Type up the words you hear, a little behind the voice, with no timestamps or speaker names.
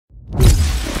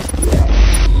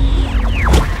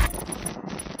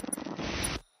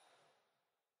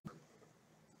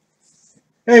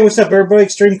Hey, what's up, everybody?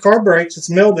 Extreme Card Breaks. It's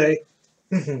mail day.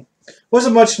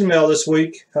 Wasn't much in the mail this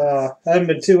week. I haven't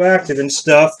been too active and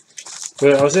stuff,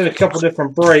 but I was in a couple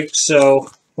different breaks,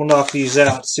 so we'll knock these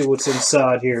out, see what's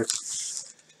inside here.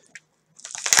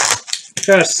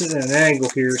 Kind of sitting at an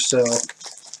angle here, so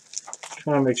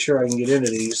trying to make sure I can get into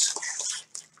these.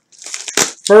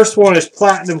 First one is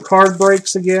Platinum Card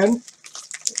Breaks again.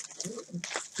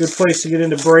 Good place to get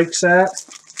into breaks at.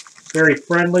 Very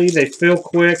friendly. They fill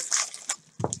quick.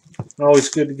 Always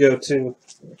good to go to.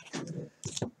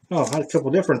 Oh, I had a couple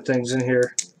different things in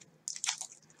here.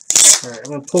 Alright,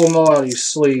 I'm going to pull them all out of these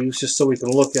sleeves just so we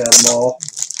can look at them all.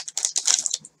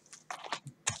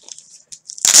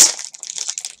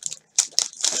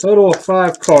 Total of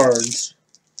 5 cards.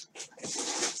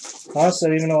 Honestly,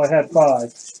 I didn't even know I had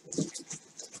 5.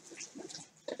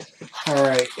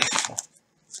 Alright.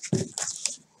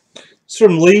 It's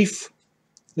from Leaf.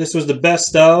 This was the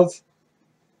best of.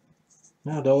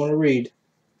 No, I don't want to read.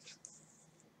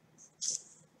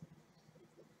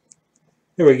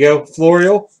 Here we go.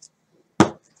 Floreal.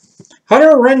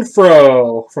 Hunter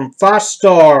Renfroe from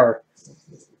 5-star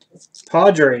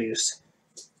Padres.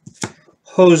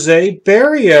 Jose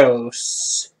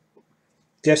Barrios.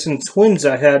 Guessing Twins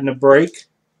I had in a break.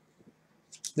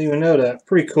 Didn't even know that.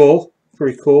 Pretty cool.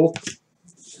 Pretty cool.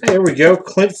 Hey, here we go.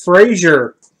 Clint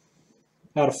Frazier.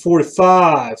 Out of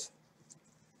 45.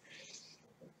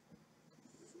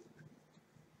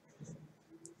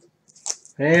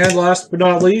 And last but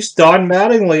not least, Don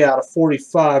Mattingly out of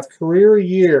 45. Career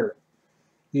year,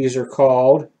 these are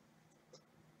called.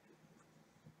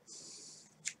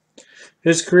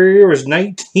 His career year was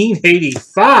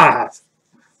 1985.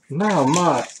 Oh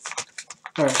my.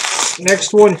 All right.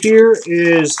 Next one here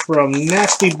is from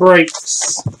Nasty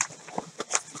Breaks.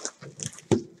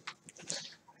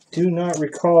 Do not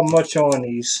recall much on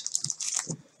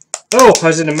these. Oh, I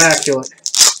was in Immaculate.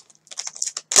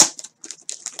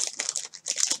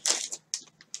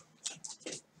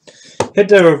 Hit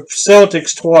the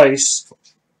Celtics twice.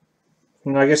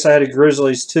 And I guess I had a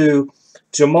Grizzlies too.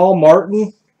 Jamal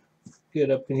Martin.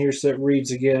 Get up in here so it reads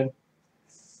again.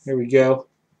 Here we go.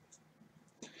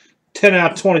 10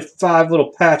 out of 25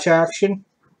 little patch action.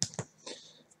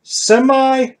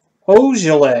 Semi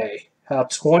Ojale out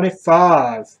of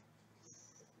 25.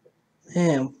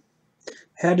 Damn.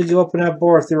 Had to go up in that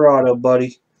bar with your auto,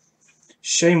 buddy.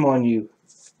 Shame on you.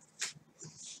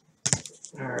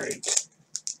 Alright.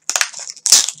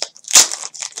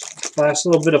 Last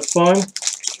little bit of fun.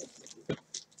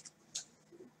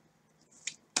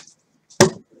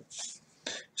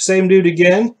 Same dude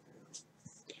again.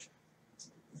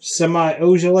 Semi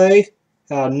Ojale,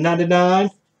 99.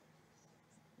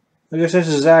 I guess this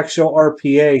is actual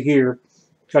RPA here.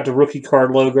 Got the rookie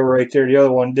card logo right there. The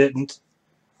other one didn't.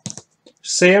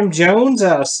 Sam Jones,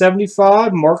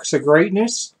 75. Marks of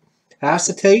Greatness.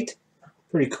 Acetate.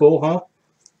 Pretty cool, huh?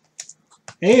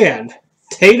 And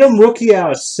Tatum rookie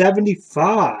out of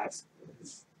 75.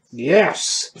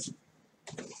 Yes.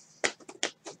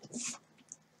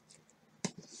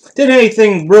 Didn't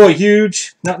anything really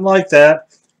huge. Nothing like that.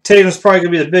 Tatum's probably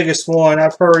going to be the biggest one.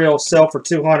 I've heard he'll sell for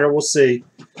 200. We'll see.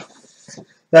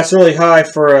 That's really high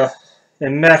for an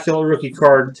immaculate rookie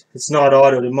card. It's not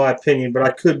autoed in my opinion, but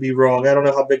I could be wrong. I don't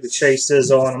know how big the chase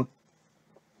is on them.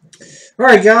 All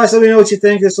right, guys. Let me know what you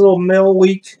think. This little mail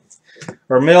week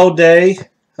or mail day.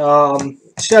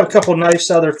 Should have a couple nice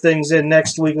other things in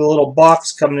next week. A little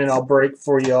box coming in I'll break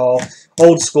for y'all.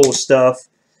 Old school stuff.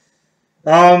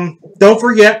 Don't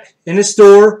forget, in the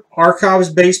store,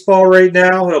 Archives Baseball right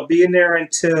now. It'll be in there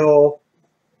until,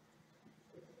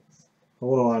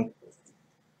 hold on,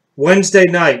 Wednesday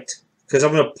night. Because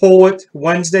I'm going to pull it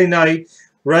Wednesday night.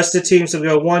 Rest of the teams will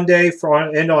go one day,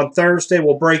 and on Thursday,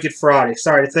 we'll break it Friday.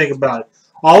 Sorry to think about it.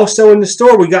 Also in the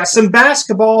store, we got some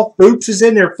basketball. Hoops is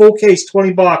in there, full case,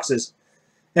 20 boxes.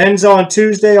 Ends on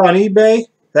Tuesday on eBay.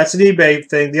 That's an eBay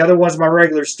thing. The other one's my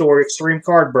regular store,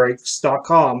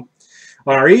 extremecardbreaks.com.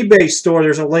 On our eBay store,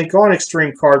 there's a link on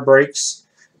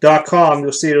extremecardbreaks.com.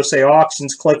 You'll see it'll say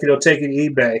auctions. Click it, it'll take you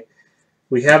to eBay.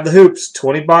 We have the hoops,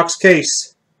 20-box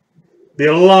case. Be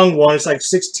a long one. It's like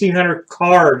 1,600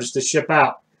 cards to ship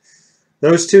out.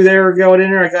 Those two there are going in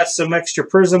there. I got some extra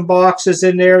Prism boxes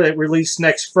in there that release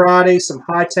next Friday. Some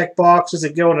high-tech boxes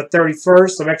that go on the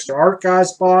 31st. Some extra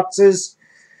Archives boxes.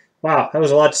 Wow, that was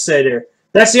a lot to say there.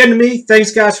 That's the end of me.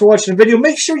 Thanks, guys, for watching the video.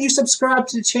 Make sure you subscribe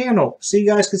to the channel so you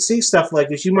guys can see stuff like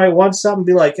this. You might want something and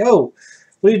be like, oh,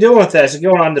 what are you doing with that? Is it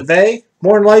going on the Bay?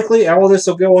 More than likely, all of this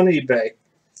will go on eBay.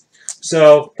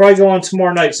 So, probably go on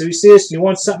tomorrow night. So if you see this and you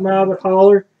want something out of it,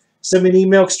 holler. Send me an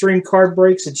email,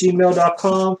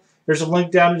 extremecardbreaks@gmail.com. There's a link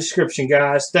down in the description,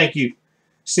 guys. Thank you.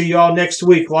 See y'all next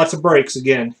week. Lots of breaks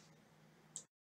again.